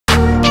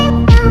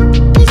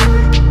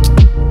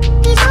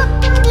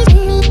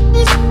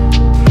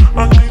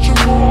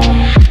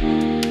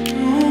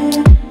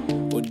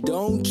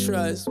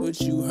That's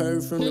what you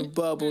heard from the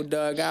bubble,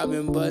 dog. I've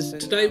been busting.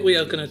 Today we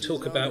are going to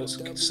talk about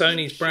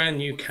Sony's brand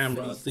new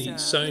camera, the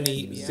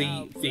Sony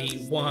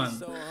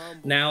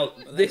ZV-1. Now,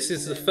 this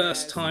is the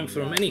first time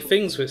for many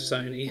things with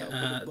Sony.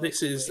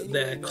 This is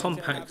their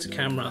compact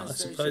camera, I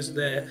suppose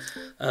their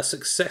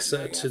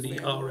successor to the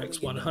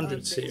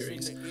RX100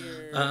 series.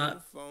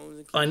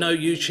 I know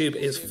YouTube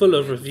is full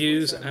of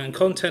reviews and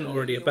content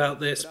already about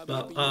this,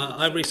 but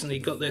I recently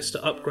got this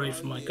to upgrade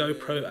from my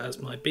GoPro as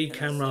my B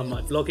camera,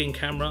 my vlogging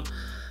camera,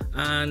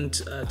 and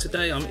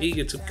today I'm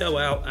eager to go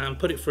out and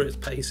put it through its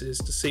paces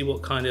to see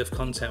what kind of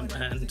content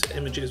and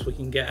images we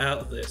can get out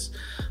of this.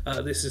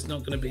 This is not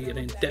going to be an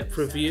in-depth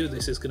review,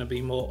 this is going to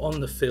be more on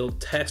the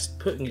field test,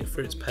 putting it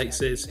through its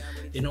paces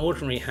in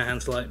ordinary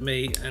hands like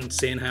me and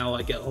seeing how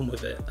I get on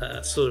with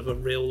it, sort of a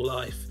real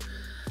life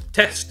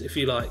test if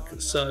you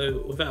like.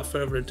 So without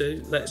further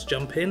ado, let's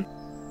jump in.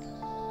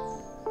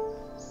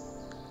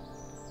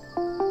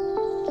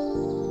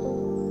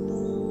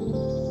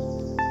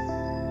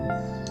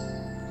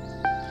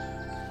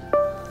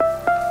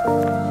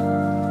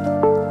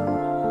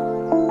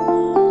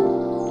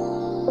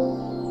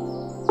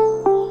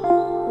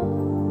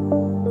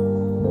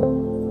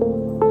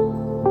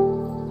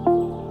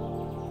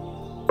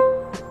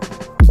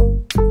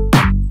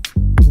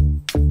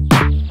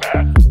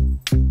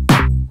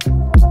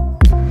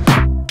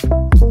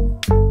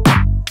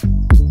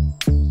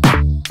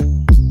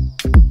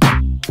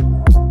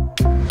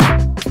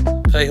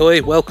 Hey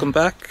hoi, welcome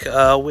back.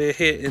 We're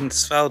here in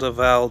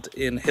Svaldervald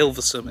in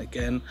Hilversum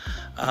again,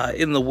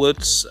 in the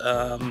woods.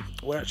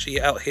 We're actually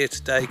out here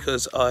today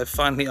because I've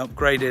finally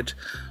upgraded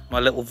my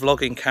little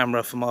vlogging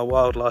camera for my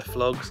wildlife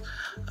vlogs,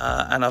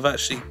 and I've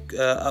actually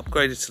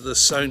upgraded to the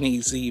Sony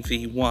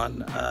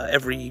ZV-1.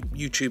 Every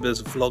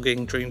YouTuber's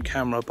vlogging dream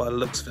camera by the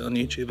looks of it on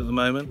YouTube at the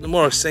moment. The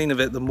more I've seen of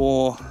it, the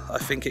more I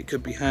think it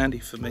could be handy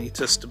for me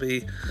just to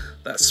be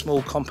that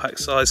small compact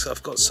size.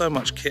 I've got so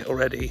much kit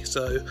already,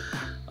 so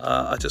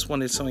I just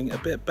wanted something a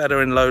bit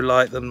better in low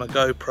light than my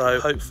GoPro.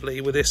 Hopefully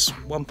with this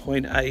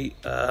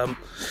 1.8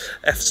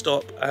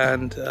 f-stop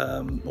and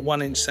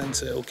 1-inch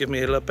sensor, it will give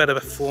me a better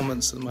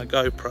performance than my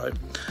GoPro.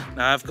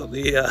 Now I've got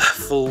the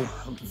full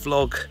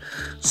vlog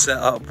set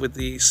up with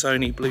the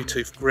Sony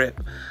Bluetooth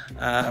grip,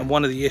 and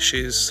one of the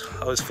issues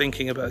I was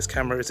thinking about this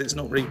camera is it's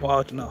not really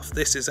wide enough.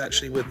 This is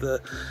actually with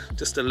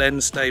just the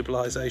lens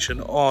stabilization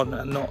on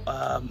and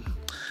not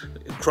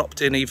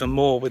cropped in even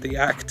more with the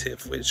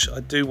active, which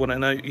I do want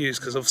to use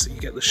because obviously you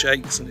get the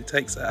shakes and it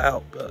takes that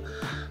out, but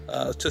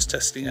just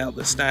testing out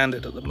the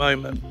standard at the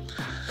moment.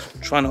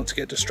 Try not to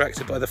get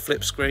distracted by the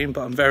flip screen,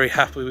 but I'm very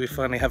happy we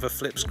finally have a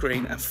flip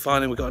screen, and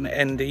finally we've got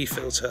an ND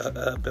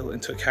filter built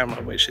into a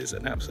camera, which is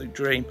an absolute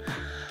dream.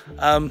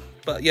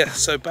 But yeah,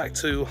 so back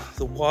to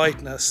the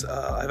wideness.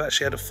 I've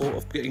actually had a thought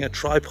of getting a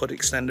tripod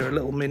extender, a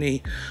little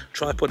mini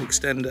tripod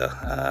extender,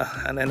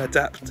 and then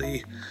adapt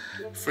the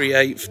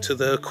 3/8 to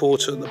the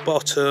quarter at the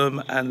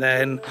bottom, and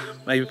then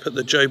maybe put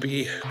the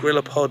Joby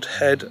GorillaPod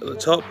head at the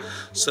top.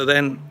 So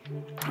then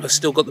I've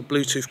still got the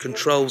Bluetooth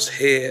controls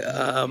here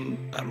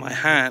at my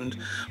hand,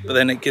 but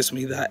then it gives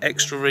me that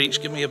extra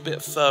reach, give me a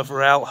bit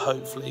further out,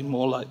 hopefully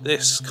more like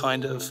this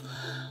kind of.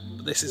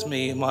 This is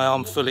me, my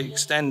arm fully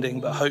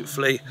extending, but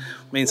hopefully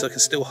means I can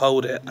still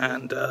hold it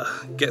and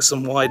get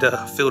some wider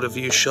field of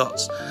view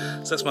shots.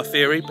 So that's my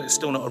theory, but it's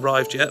still not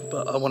arrived yet,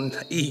 but I'm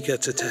eager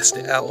to test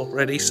it out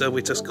already, so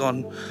we've just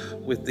gone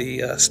with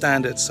the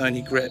standard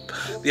Sony grip.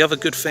 The other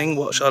good thing,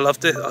 which I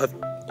loved it, I've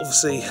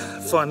obviously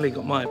finally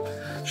got my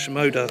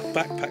Shimoda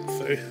backpack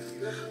through,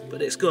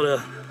 but it's got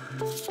a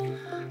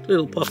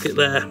little pocket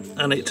there,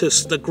 and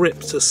the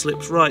grip just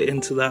slips right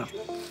into that,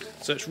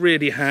 so it's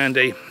really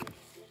handy.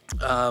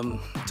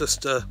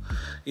 Just to,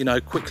 you know,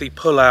 quickly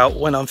pull out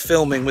when I'm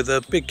filming with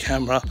a big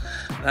camera.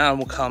 An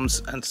animal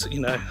comes, and you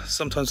know,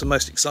 sometimes the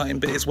most exciting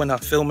bit is when I'm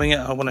filming it.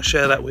 I want to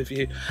share that with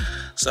you,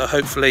 so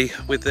hopefully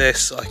with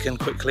this I can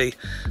quickly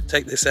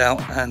take this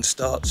out and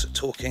start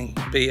talking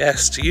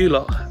BS to you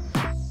lot.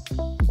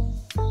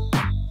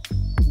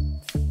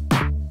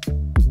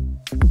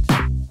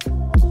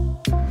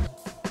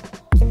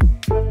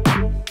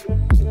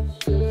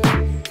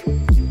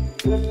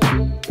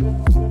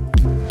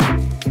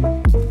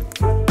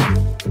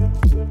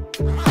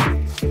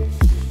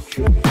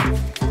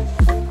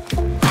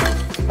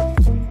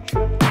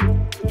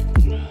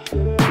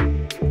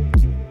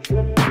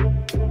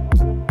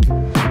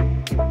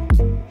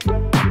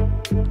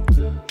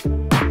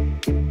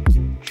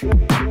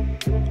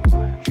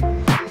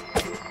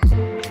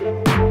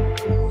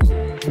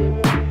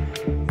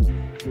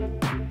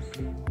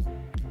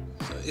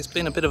 It's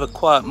been a bit of a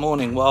quiet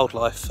morning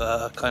wildlife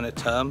kind of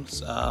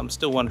terms. I'm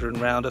still wandering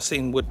around. I've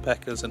seen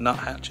woodpeckers and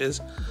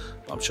nuthatches,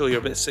 but I'm sure you're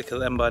a bit sick of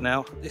them by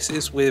now. This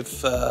is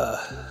with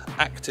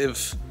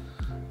active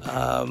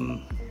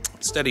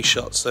steady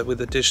shots, so with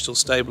the digital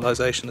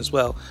stabilization as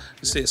well.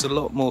 You see it's a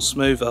lot more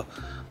smoother,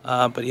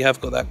 but you have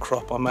got that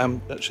crop.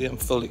 I'm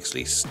fully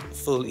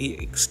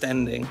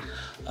extending,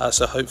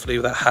 so hopefully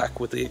with that hack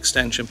with the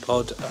extension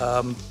pod,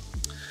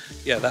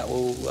 yeah, that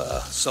will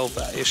solve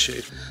that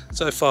issue.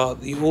 So far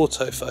the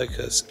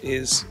autofocus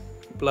is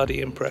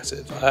bloody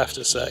impressive, I have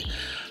to say.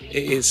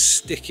 It is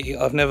sticky.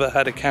 I've never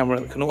had a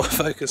camera that can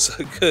autofocus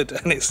so good,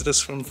 and it's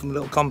just from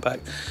little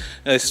compact. You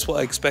know, this is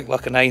what I expect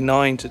like an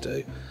A9 to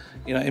do.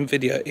 You know, in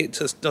video, it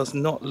just does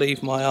not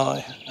leave my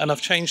eye. And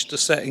I've changed the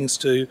settings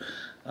to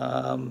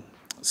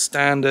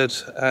standard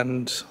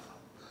and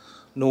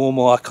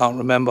normal. I can't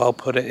remember. I'll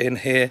put it in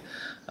here.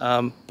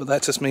 But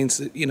that just means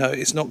that, you know,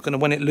 it's not going to,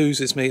 when it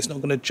loses me, it's not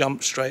going to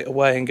jump straight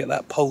away and get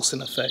that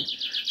pulsing effect.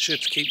 It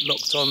should keep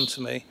locked on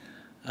to me.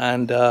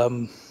 And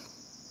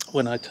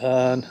when I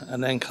turn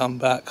and then come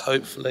back,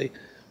 hopefully,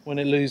 when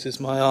it loses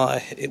my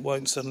eye, it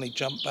won't suddenly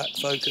jump back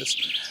focus.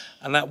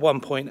 And that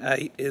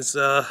 1.8 is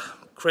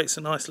creates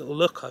a nice little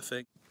look, I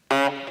think.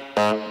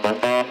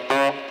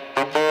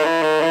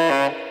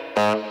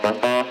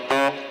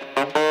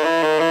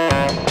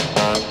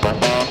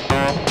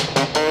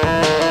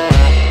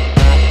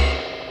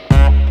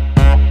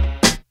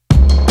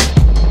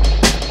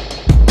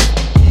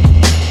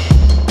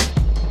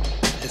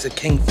 There's a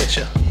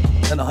kingfisher,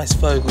 a nice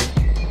vogel.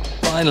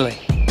 Finally,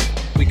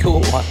 we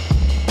caught one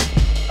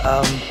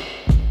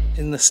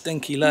in the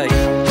stinky lake.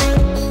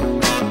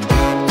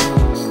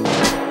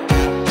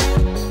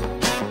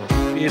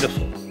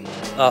 Beautiful.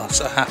 Oh,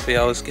 so happy.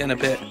 I was getting a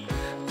bit,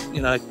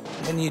 you know,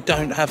 when you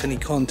don't have any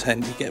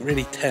content, you get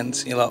really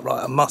tense. You're like,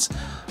 right, I must.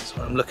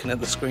 Sorry, I'm looking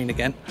at the screen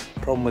again.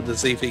 Problem with the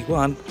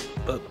ZV-1,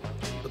 but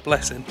the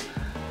blessing.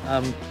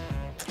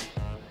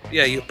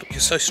 Yeah, you're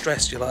so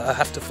stressed. You're like, I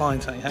have to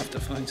find something.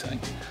 And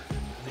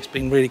it's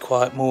been really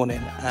quiet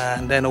morning,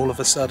 and then all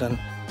of a sudden,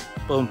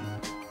 boom.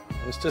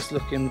 I was just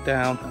looking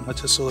down, and I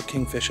just saw a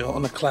kingfisher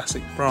on a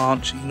classic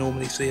branch. You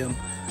normally see them.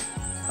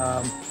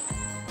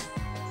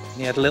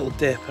 He had a little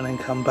dip and then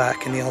come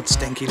back in the old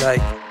stinky lake.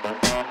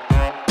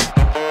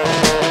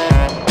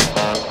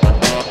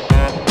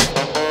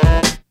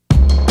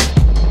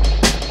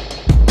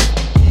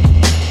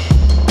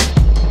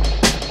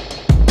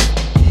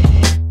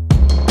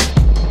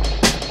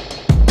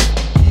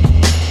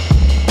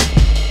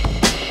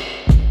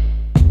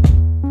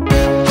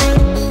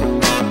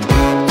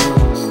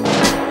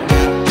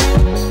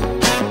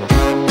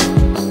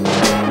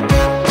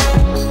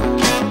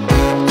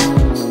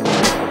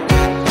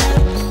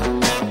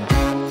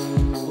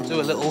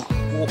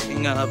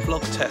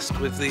 Vlog test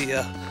with the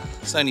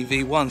Sony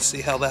V1,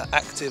 see how that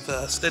active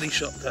steady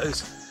shot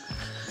goes.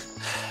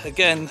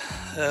 Again,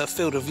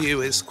 field of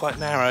view is quite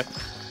narrow,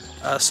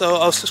 so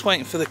I was just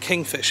waiting for the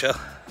kingfisher.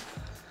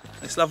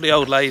 This lovely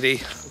old lady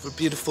with a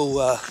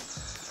beautiful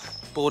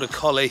border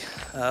collie,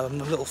 a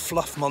little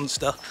fluff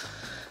monster,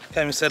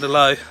 came and said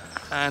hello,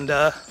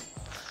 and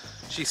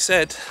she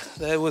said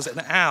there was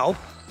an owl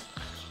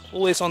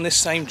always on this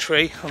same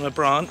tree on a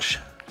branch.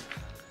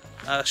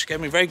 She gave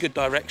me very good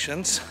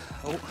directions.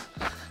 Oh,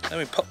 let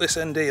me pop this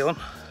ND on.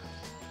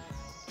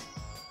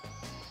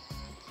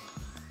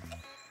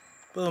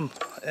 Boom,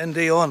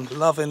 ND on,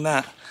 loving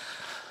that.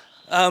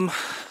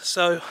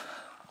 So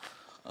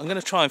I'm going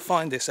to try and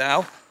find this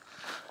owl.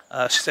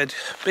 She said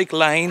big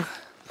lane,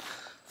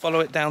 follow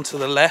it down to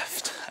the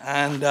left,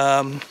 and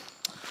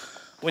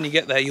when you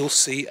get there you'll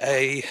see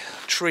a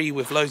tree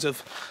with loads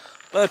of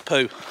bird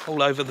poo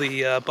all over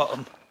the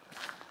bottom,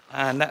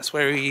 and that's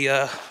where he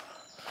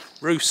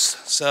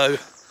roosts. So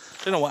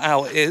I don't know what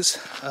owl it is.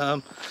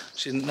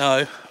 She didn't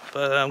know,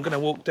 but I'm going to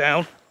walk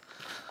down.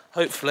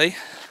 Hopefully,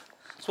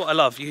 it's what I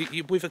love.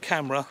 You with a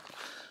camera,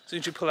 as soon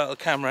as you pull out the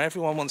camera,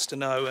 everyone wants to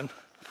know, and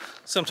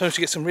sometimes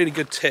you get some really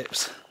good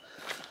tips,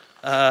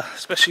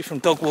 especially from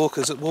dog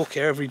walkers that walk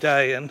here every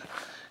day, and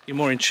you're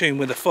more in tune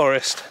with the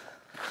forest.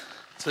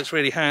 So it's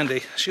really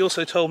handy. She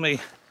also told me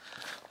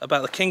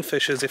about the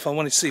kingfishers if I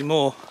wanted to see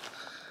more.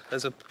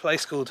 There's a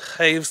place called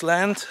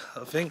Havesland,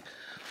 I think,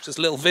 which is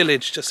a little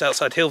village just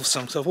outside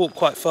Hilversum, so I've walked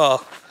quite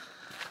far,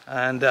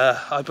 and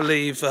I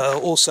believe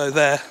also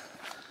there's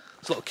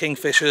a lot of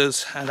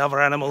kingfishers and other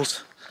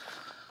animals.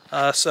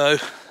 So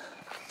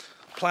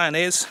plan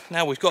is,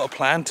 now we've got a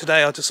plan.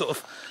 Today I just sort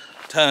of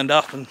turned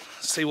up and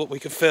see what we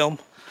could film,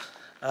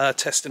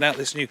 testing out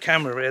this new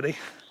camera really.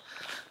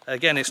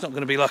 Again, it's not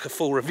going to be like a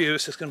full review,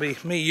 it's just going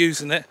to be me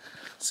using it,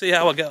 see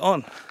how I get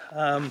on.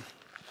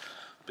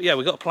 But yeah,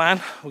 we've got a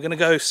plan. We're going to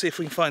go see if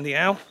we can find the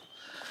owl,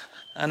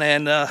 and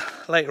then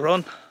later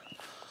on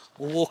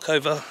we'll walk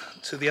over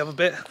to the other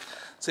bit,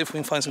 see if we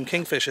can find some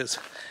kingfishers.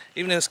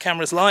 Even though this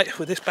camera's light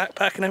with this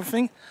backpack and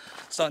everything,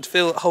 I'm starting to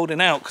feel it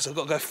holding out because I've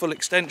got to go full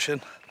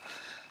extension.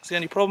 It's the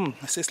only problem,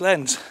 it's this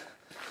lens.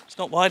 It's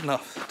not wide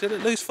enough. Did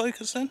it lose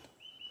focus then?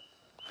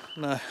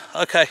 No.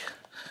 Okay,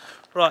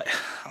 right,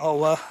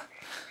 I'll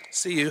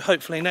see you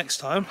hopefully next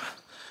time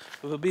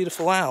with a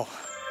beautiful owl.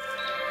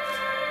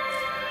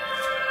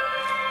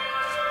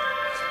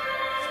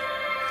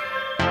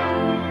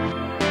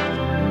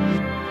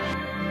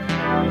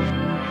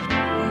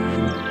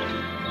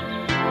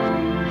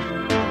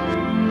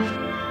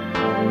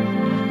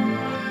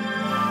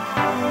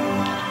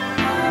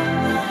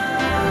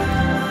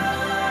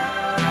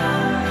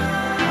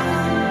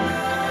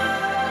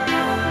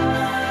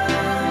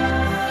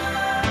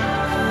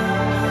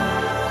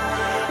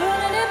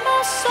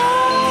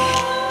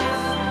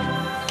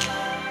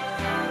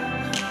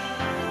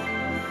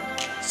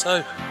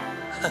 So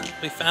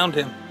we found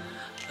him,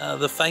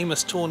 the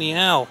famous Tawney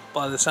Owl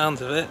by the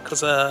sounds of it,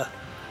 because I've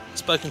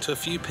spoken to a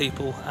few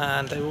people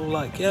and they were all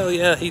like, yeah,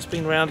 yeah, he's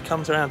been around, he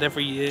comes around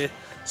every year,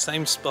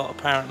 same spot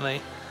apparently.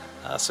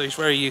 So he's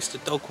very used to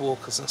dog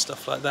walkers and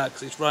stuff like that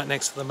because he's right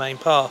next to the main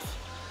path.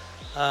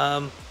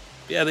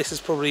 Yeah, this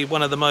is probably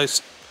one of the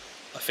most,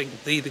 I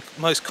think the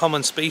most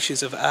common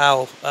species of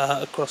owl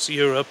across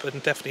Europe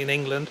and definitely in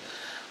England.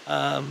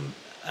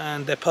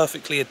 And they're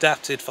perfectly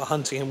adapted for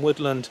hunting in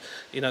woodland,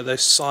 you know,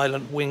 those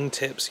silent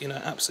wingtips, you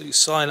know, absolute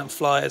silent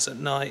flyers at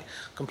night,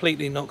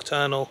 completely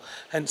nocturnal,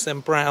 hence them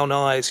brown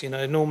eyes. You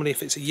know, normally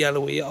if it's a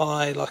yellowy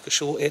eye like a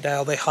short-eared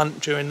owl, they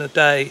hunt during the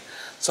day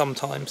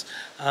sometimes,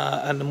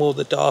 and the more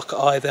the dark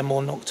eye, they're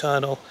more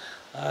nocturnal.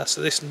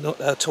 So this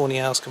Tawney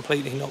owl is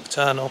completely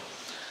nocturnal.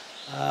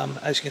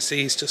 As you can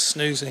see, he's just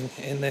snoozing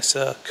in this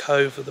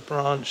cove of the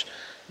branch.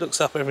 Looks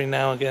up every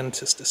now and again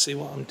just to see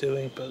what I'm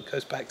doing, but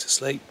goes back to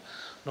sleep.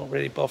 Not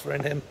really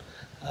bothering him.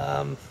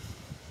 But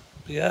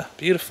yeah,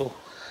 beautiful.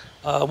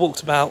 I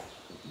walked about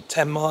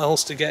 10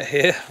 miles to get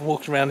here,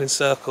 walking around in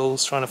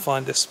circles trying to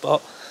find this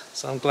spot,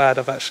 so I'm glad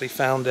I've actually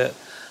found it.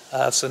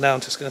 So now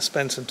I'm just going to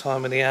spend some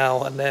time with the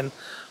owl and then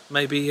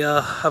maybe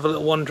have a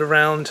little wander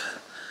around,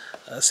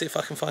 see if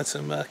I can find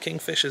some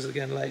kingfishers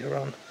again later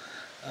on,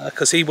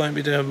 because he won't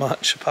be doing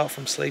much apart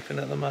from sleeping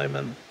at the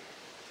moment.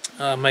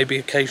 Maybe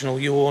occasional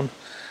yawn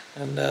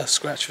and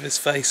scratch of his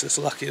face, as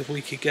lucky as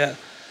we could get.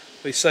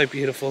 But he's so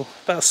beautiful,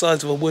 about the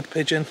size of a wood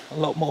pigeon, a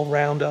lot more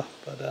rounder,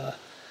 but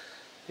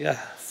yeah,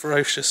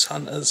 ferocious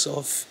hunters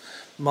of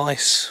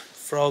mice,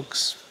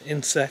 frogs,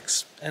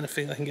 insects,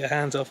 anything they can get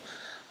hands of.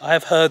 I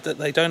have heard that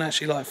they don't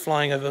actually like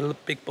flying over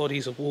big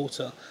bodies of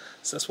water,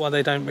 so that's why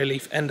they don't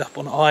really end up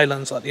on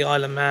islands like the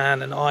Isle of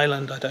Man and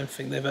Ireland. I don't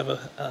think they've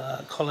ever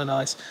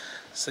colonised.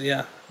 So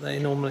yeah, they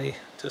normally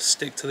just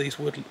stick to these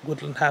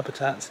woodland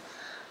habitats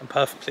and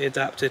perfectly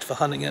adapted for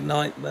hunting at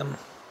night.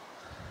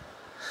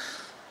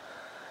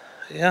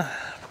 Yeah,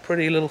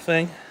 pretty little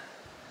thing.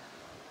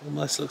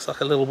 Almost looks like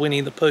a little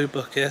Winnie the Pooh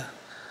book here.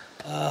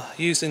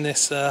 Using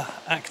this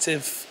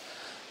active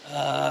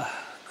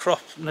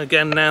crop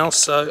again now,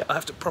 so I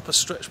have to proper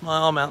stretch my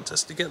arm out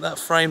just to get that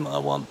frame that I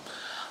want.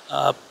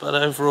 But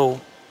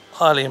overall,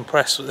 highly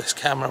impressed with this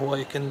camera, what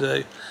you can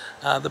do.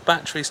 The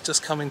battery's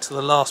just coming to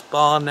the last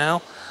bar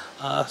now,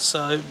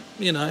 so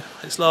you know,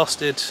 it's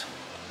lasted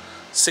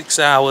 6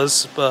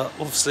 hours, but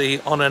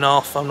obviously on and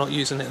off I'm not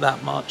using it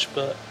that much,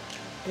 but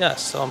yeah,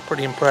 so I'm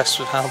pretty impressed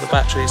with how the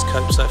batteries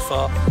cope so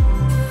far.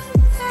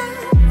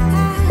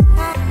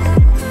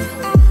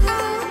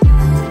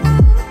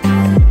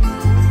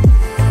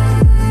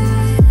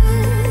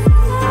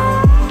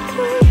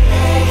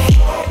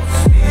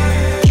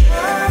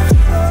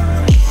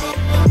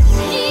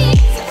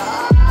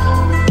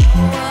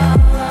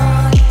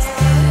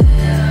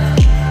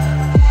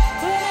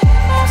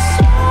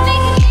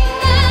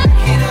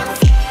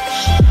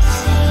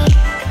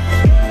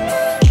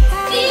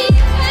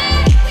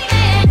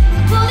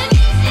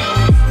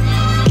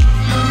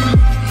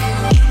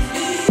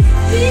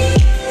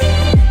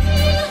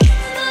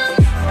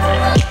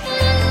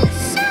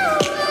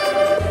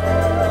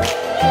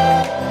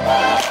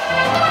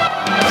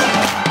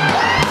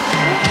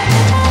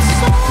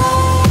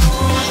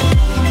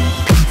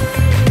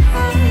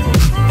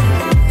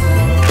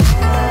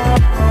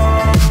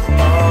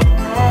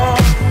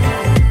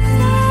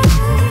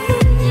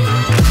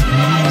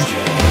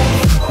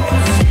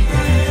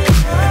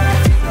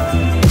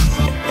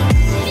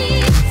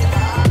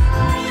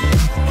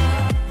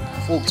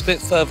 Walked a bit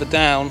further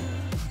down,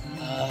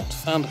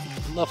 found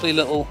a lovely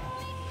little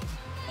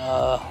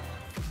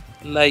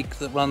lake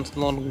that runs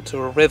along to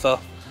a river.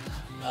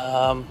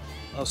 I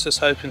was just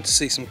hoping to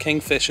see some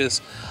kingfishers.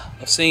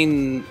 I've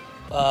seen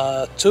 2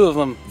 of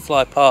them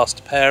fly past,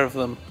 a pair of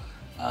them.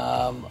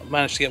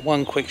 Managed to get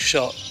one quick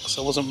shot,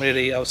 so I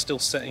was still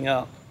setting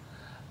up.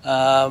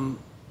 And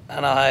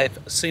I've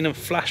seen them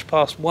flash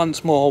past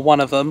once more, one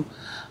of them.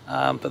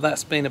 But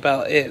that's been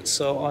about it,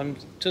 so I'm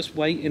just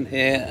waiting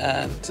here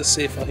and to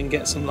see if I can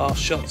get some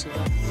last shots of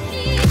them.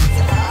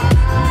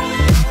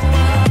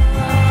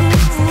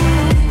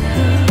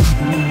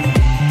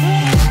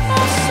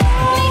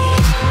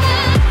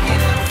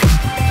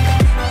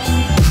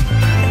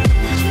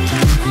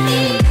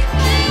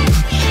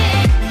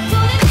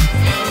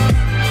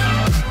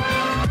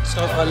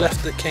 So I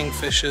left the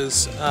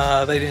kingfishers,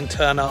 they didn't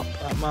turn up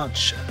that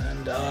much,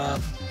 and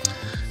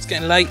it's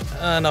getting late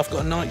and I've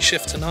got a night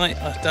shift tonight.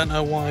 I don't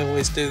know why I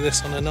always do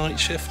this on a night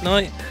shift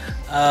night,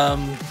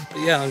 but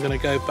yeah, I'm going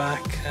to go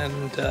back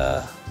and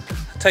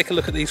take a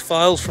look at these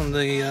files from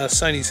the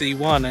Sony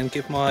Z1 and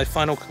give my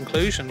final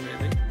conclusion,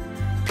 really.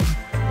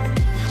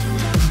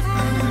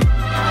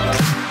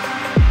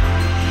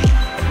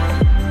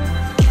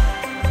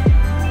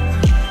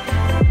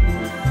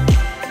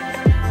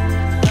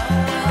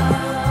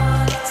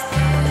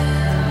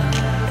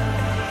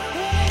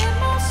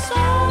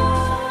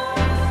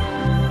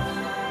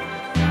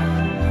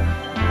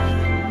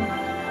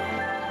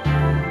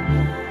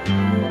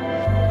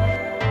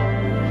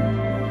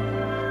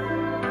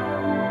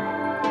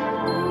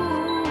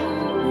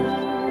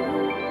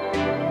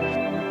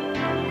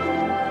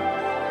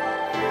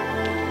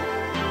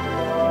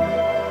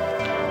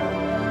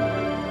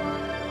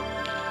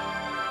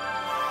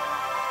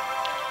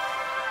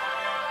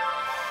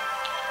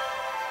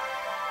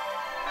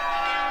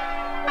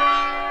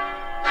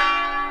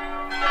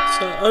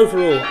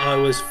 overall, I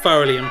was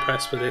thoroughly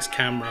impressed with this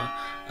camera.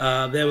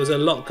 There was a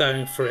lot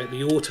going for it.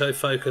 The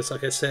autofocus,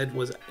 like I said,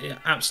 was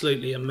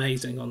absolutely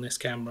amazing on this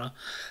camera.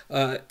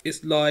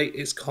 It's light,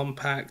 it's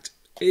compact,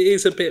 it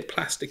is a bit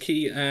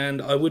plasticky,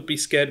 and I would be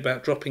scared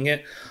about dropping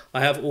it.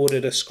 I have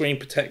ordered a screen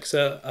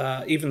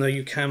protector, even though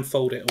you can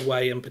fold it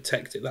away and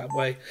protect it that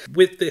way.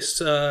 With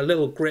this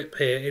little grip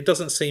here, it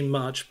doesn't seem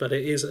much, but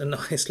it is a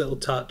nice little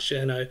touch.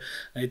 You know,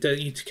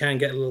 you can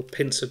get a little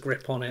pincer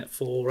grip on it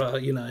for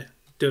you know,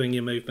 doing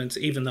your movements,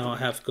 even though I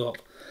have got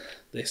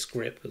this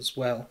grip as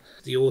well.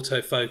 The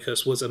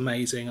autofocus was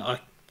amazing.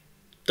 I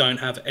don't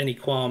have any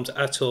qualms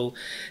at all.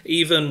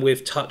 Even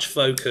with touch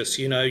focus,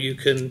 you know, you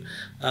can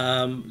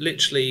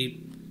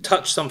literally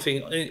touch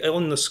something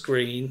on the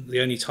screen, the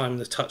only time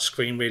the touch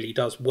screen really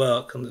does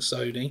work on the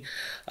Sony,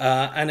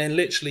 and then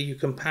literally you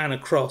can pan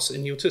across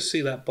and you'll just see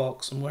that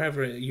box, and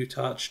wherever you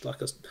touch,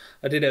 like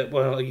I did it,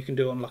 well, you can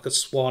do it on like a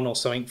swan or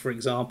something, for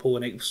example,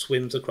 and it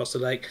swims across the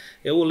lake.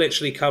 It will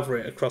literally cover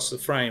it across the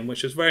frame,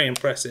 which is very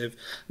impressive.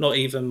 Not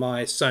even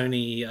my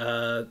Sony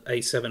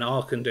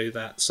A7R can do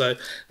that, so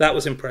that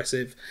was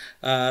impressive.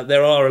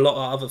 There are a lot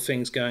of other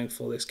things going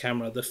for this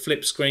camera. The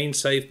flip screen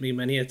saved me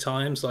many a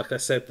times, like I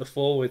said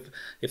before,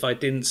 if I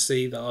didn't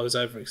see that I was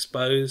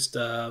overexposed,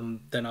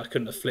 then I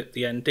couldn't have flipped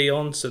the ND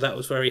on, so that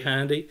was very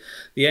handy.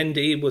 The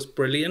ND was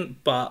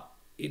brilliant, but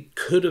it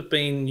could have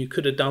been, you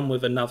could have done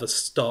with another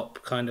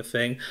stop kind of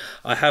thing.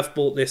 I have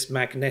bought this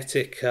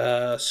magnetic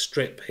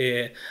strip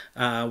here,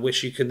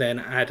 which you can then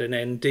add an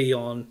ND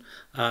on,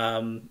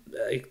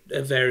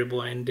 a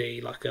variable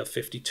ND, like a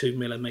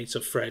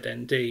 52mm thread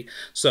ND.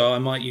 So I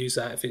might use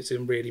that if it's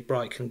in really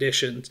bright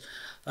conditions.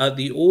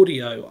 The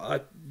audio,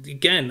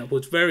 again,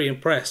 was very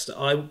impressed.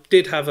 I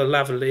did have a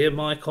lavalier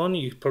mic on,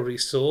 you probably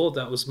saw,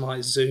 that was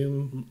my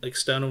Zoom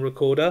external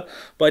recorder,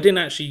 but I didn't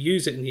actually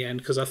use it in the end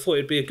because I thought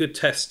it'd be a good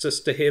test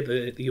just to hear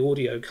the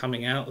audio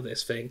coming out of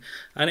this thing,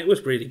 and it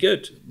was really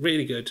good,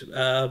 really good.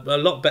 A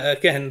lot better,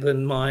 again,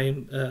 than my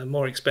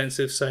more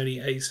expensive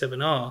Sony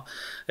A7R.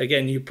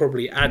 Again, you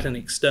probably add an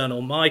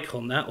external mic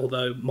on that,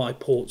 although my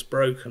port's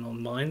broken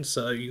on mine,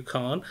 so you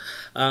can't.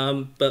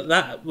 But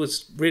that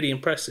was really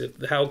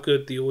impressive, how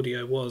good the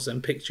audio was,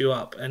 and picked you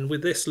up. And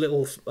with this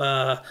little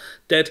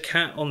dead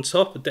cat on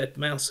top, a dead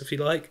mouse if you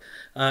like,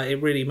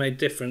 it really made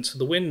difference to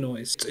the wind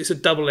noise. It's a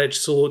double-edged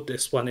sword,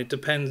 this one. It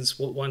depends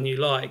what one you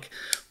like.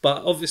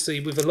 But obviously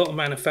with a lot of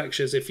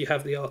manufacturers, if you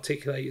have the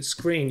articulated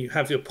screen, you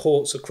have your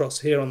ports across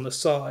here on the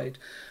side,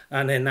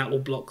 and then that will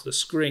block the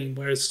screen,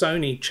 whereas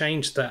Sony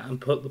changed that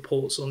and put the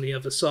ports on the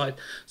other side.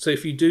 So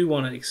if you do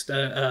want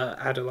to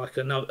add like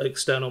another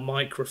external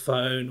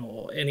microphone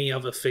or any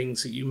other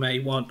things that you may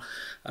want,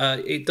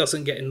 it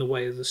doesn't get in the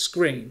way of the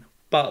screen.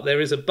 But there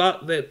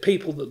are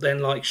people that then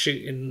like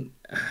shooting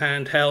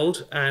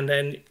handheld, and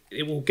then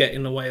it will get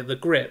in the way of the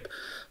grip.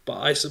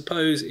 But I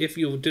suppose if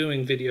you're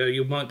doing video,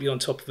 you might be on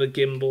top of a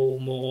gimbal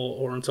more,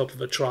 or on top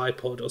of a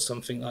tripod or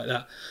something like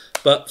that.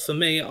 But for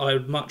me, I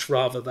would much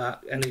rather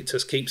that, and it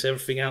just keeps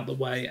everything out the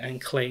way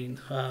and clean,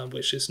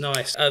 which is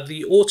nice.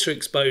 The auto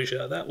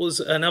exposure, that was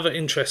another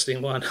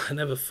interesting one. I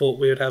never thought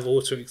we would have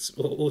auto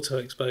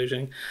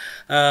exposing,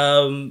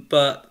 yeah,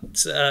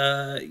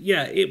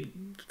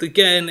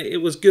 again,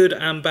 it was good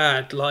and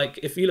bad. Like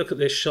if you look at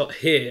this shot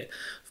here,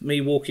 me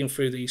walking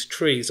through these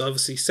trees, I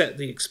obviously set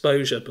the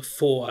exposure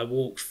before I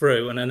walked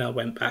through, and then I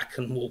went back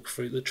and walked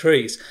through the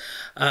trees.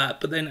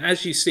 But then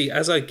as you see,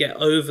 as I get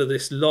over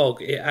this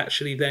log, it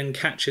actually then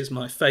catches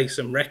my face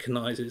and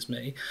recognizes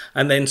me,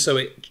 and then so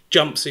it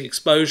jumps the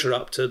exposure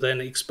up to then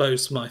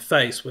expose my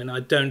face when I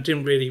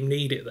didn't really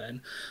need it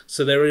then.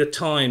 So there are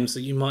times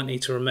that you might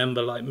need to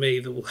remember, like me,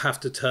 that will have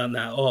to turn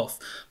that off.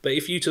 But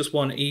if you just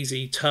want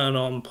easy turn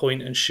on,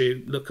 point and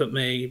shoot, look at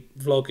me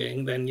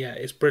vlogging, then yeah,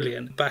 it's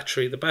brilliant.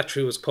 The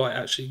battery was quite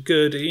actually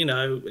good. You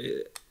know,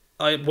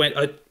 I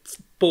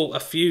bought a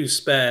few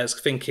spares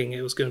thinking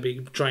it was going to be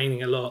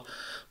draining a lot,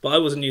 but I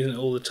wasn't using it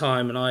all the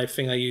time, and I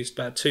think I used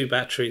about 2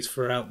 batteries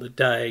throughout the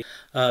day.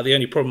 The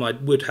only problem I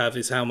would have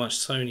is how much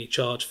Sony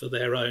charge for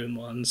their own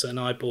ones, and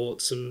I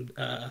bought some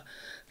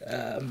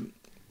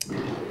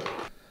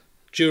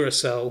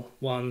Duracell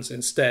ones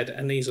instead,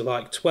 and these are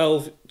like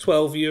 12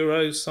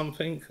 euros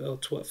something, or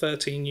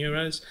 13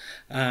 euros,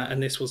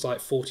 and this was like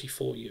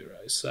 44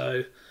 euros.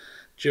 So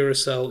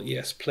Duracell,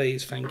 yes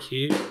please, thank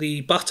you.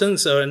 The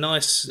buttons are a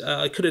nice,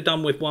 I could have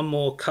done with one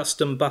more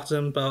custom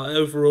button, but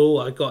overall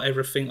I got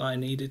everything I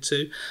needed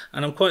to,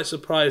 and I'm quite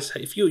surprised.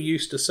 If you're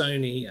used to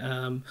Sony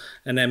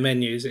and their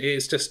menus,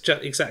 it's just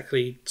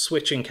exactly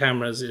switching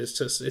cameras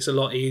it's a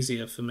lot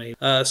easier for me.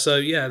 So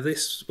yeah,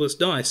 this was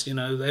nice. You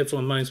know,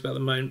 everyone moans about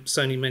the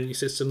Sony menu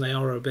system. They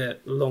are a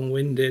bit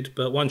long-winded,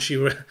 but once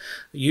you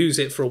use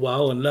it for a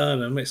while and learn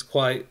them, it's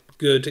quite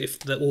good if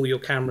all your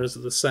cameras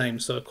are the same.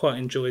 So I quite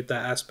enjoyed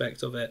that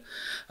aspect of it.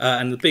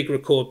 And the big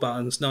record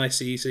button's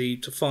nice, easy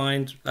to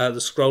find. The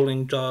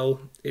scrolling dial,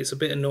 it's a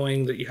bit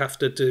annoying that you have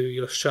to do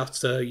your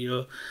shutter,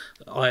 your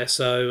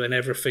ISO and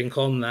everything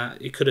on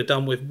that. You could have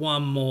done with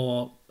one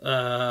more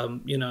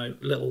you know,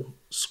 little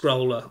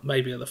scroller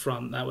maybe at the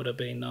front. That would have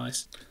been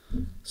nice.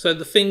 So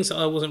the things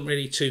I wasn't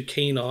really too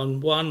keen on,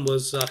 one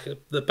was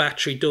the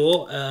battery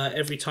door.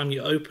 Every time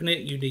you open it,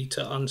 you need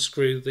to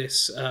unscrew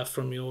this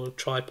from your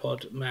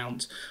tripod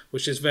mount,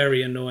 which is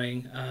very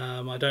annoying.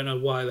 I don't know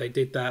why they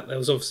did that. There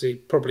was obviously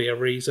probably a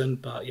reason,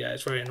 but yeah,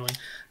 it's very annoying.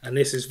 And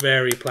this is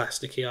very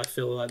plasticky. I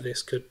feel like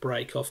this could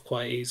break off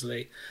quite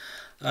easily.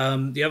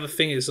 The other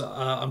thing is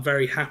I'm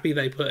very happy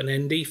they put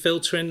an ND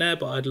filter in there,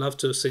 but I'd love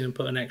to have seen them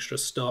put an extra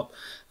stop.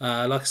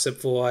 Like I said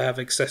before, I have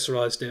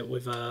accessorized it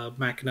with a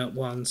magnet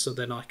one, so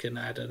then I can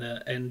add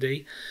an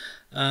ND.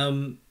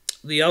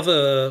 The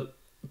other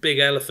big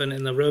elephant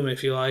in the room,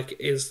 if you like,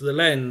 is the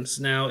lens.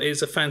 Now,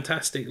 it's a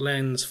fantastic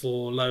lens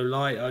for low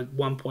light.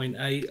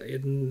 1.8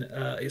 in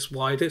its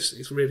widest.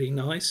 It's really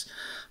nice,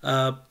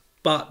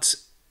 but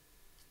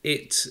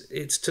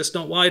it's just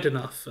not wide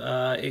enough.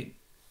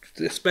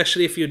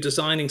 Especially if you're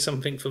designing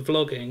something for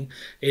vlogging,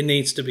 it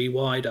needs to be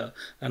wider,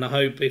 and I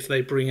hope if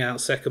they bring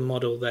out second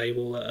model they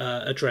will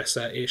address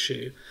that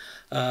issue.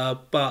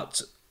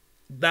 But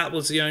that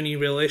was the only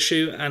real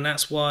issue, and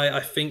that's why I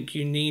think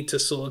you need to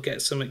sort of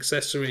get some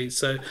accessories.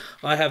 So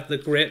I have the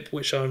grip,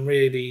 which I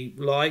really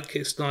like.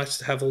 It's nice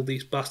to have all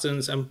these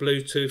buttons, and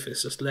Bluetooth,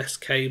 it's just less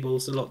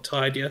cables, a lot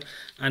tidier,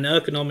 and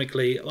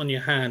ergonomically on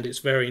your hand it's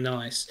very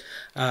nice,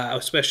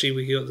 especially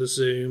with you got the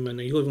zoom, and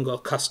you've even got a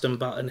custom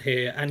button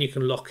here, and you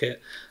can lock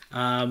it,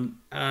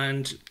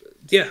 and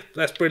yeah,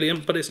 that's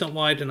brilliant, but it's not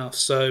wide enough.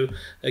 So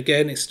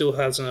again, it still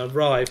hasn't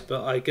arrived,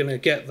 but I'm gonna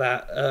get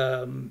that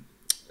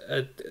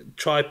a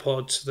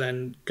tripod to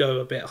then go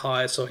a bit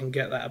higher so I can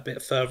get that a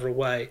bit further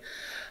away.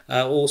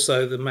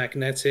 Also, the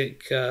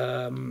magnetic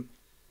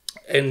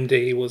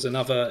ND was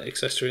another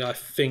accessory I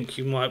think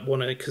you might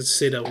want to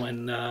consider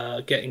when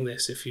getting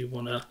this, if you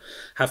want to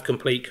have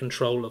complete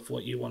control of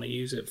what you want to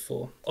use it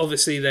for.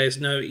 Obviously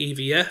there's no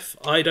EVF.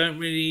 I don't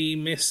really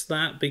miss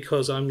that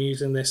because I'm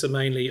using this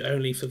mainly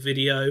only for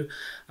video,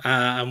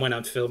 and when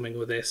I'm filming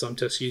with this I'm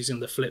just using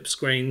the flip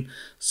screen,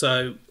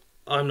 so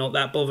I'm not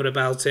that bothered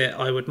about it.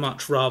 I would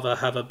much rather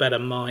have a better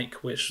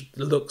mic, which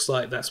looks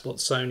like that's what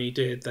Sony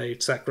did. They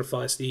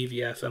sacrificed the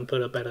EVF and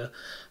put a better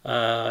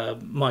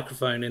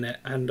microphone in it,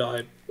 and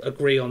I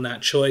agree on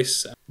that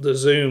choice. The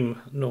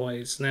zoom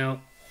noise.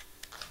 Now,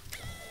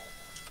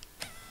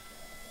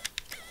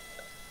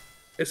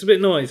 it's a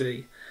bit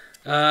noisy.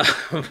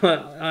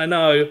 But I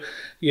know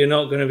you're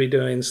not going to be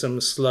doing some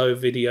slow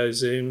video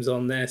zooms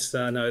on this.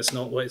 I know it's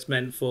not what it's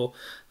meant for,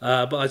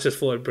 but I just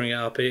thought I'd bring it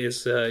up. It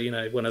is, you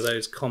know, one of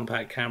those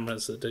compact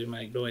cameras that do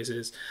make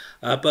noises.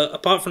 But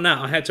apart from that,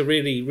 I had to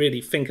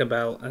really think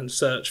about and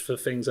search for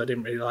things I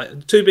didn't really like.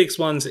 The two biggest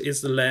ones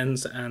is the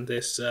lens and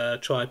this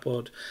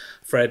tripod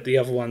thread. The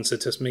other ones are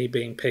just me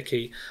being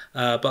picky.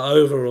 But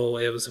overall,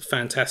 it was a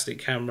fantastic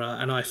camera,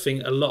 and I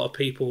think a lot of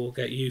people will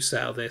get use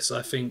out of this.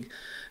 I think,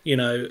 you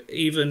know,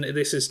 even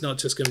this is not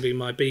just going to be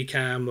my B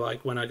cam,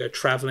 like when I go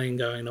traveling,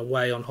 going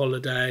away on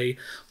holiday,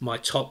 my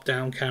top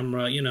down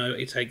camera, you know,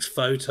 it takes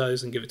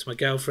photos and give it to my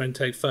girlfriend,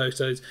 take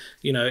photos,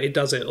 you know, it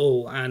does it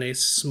all, and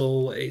it's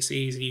small, it's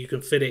easy, you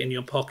can fit it in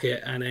your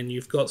pocket, and then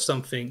you've got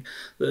something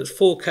that's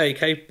 4K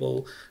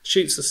capable,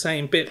 shoots the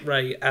same bit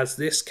rate as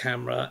this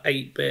camera,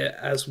 8-bit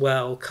as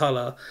well,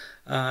 color.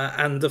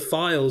 And the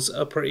files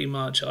are pretty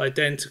much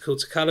identical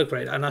to color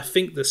grade, and I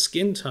think the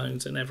skin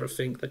tones and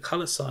everything, the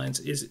color science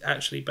is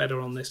actually better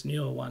on this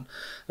newer one,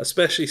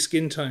 especially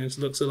skin tones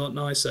looks a lot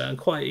nicer and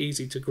quite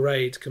easy to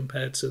grade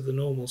compared to the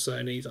normal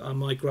Sony's.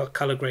 My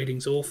color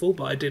grading's awful,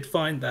 but I did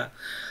find that.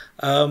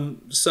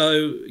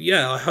 So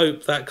yeah, I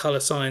hope that color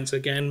science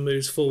again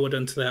moves forward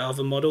into their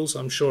other models.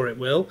 I'm sure it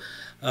will.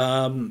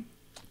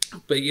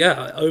 But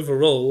yeah,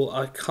 overall,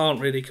 I can't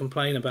really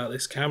complain about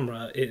this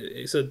camera.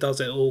 It's a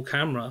does-it-all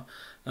camera,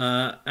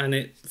 and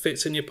it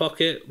fits in your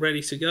pocket,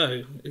 ready to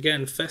go.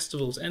 Again,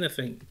 festivals,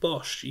 anything,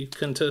 bosh, you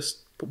can just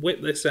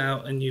whip this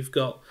out and you've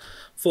got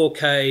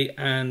 4K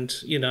and,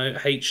 you know,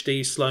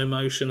 HD slow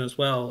motion as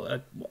well,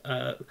 at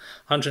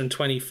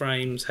 120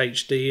 frames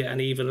HD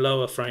and even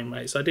lower frame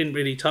rates. I didn't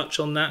really touch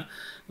on that,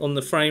 on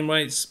the frame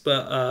rates,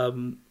 but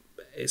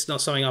it's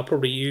not something I'll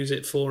probably use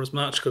it for as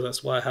much, because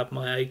that's why I have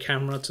my A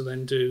camera to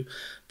then do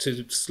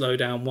to slow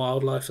down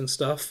wildlife and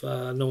stuff.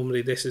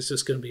 Normally this is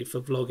just going to be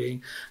for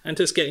vlogging and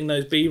just getting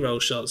those B-roll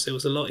shots. It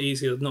was a lot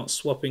easier not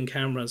swapping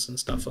cameras and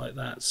stuff like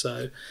that,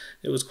 so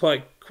it was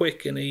quite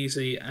quick and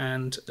easy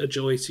and a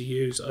joy to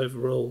use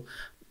overall.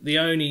 The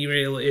only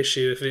real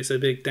issue, if it's a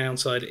big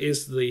downside,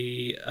 is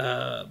the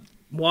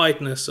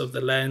wideness of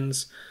the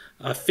lens.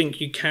 I think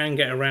you can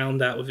get around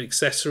that with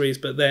accessories,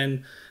 but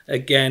then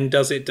again,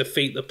 does it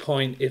defeat the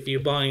point if you're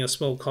buying a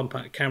small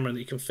compact camera that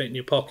you can fit in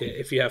your pocket?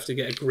 If you have to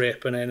get a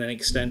grip and then an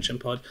extension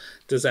pod,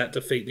 does that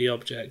defeat the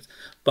object?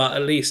 But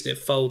at least it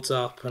folds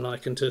up and I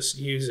can just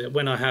use it.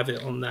 When I have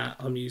it on that,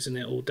 I'm using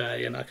it all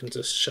day and I can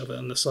just shove it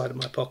on the side of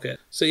my pocket.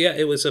 So yeah,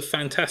 it was a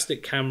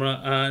fantastic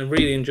camera. I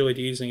really enjoyed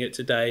using it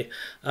today.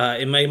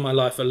 It made my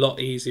life a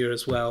lot easier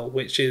as well,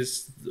 which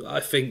is,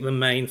 I think, the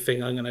main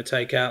thing I'm going to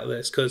take out of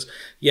this. Because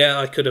yeah,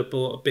 I could have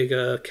bought a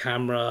bigger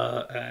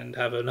camera and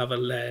have another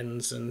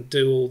lens and and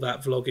do all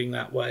that vlogging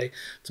that way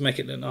to make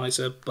it look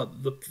nicer.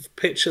 But the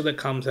picture that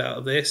comes out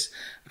of this,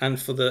 and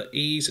for the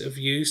ease of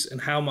use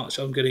and how much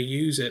I'm going to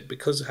use it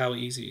because of how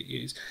easy it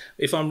is,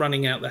 if I'm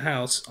running out the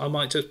house, I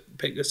might just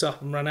pick this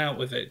up and run out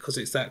with it because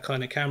it's that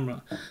kind of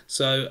camera.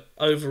 So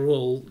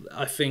overall,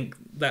 I think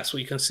that's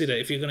what you consider.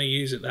 If you're going to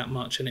use it that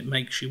much and it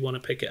makes you want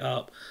to pick it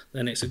up,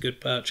 then it's a good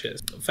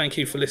purchase. Thank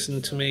you for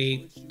listening to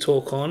me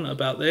talk on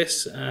about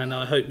this, and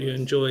I hope you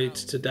enjoyed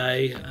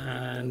today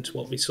and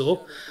what we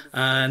saw.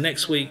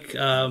 Next week,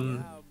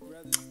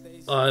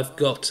 I've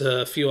got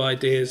a few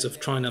ideas of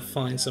trying to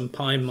find some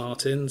pine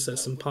martens.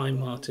 There's some pine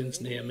martens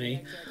near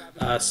me,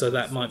 so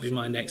that might be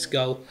my next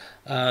goal.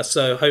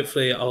 So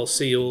hopefully I'll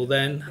see you all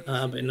then.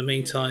 But in the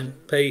meantime,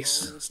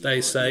 peace,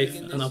 stay safe,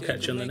 and I'll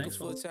catch you on the next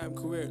one.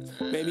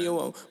 Maybe it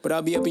won't, but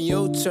I'll be up in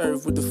your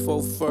turf with the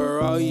faux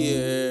fur all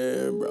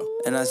year, bro.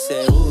 And I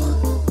said, ooh,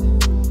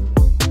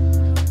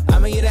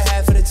 I'ma get a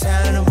half of the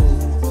town in the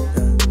mood.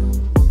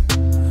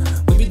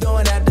 We be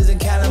doing actors in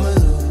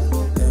Kalamazoo.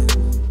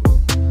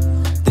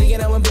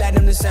 Thinking I went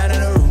platinum, the sound of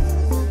the room.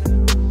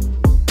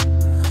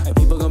 And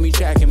people gonna be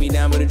tracking me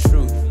down with the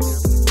truth.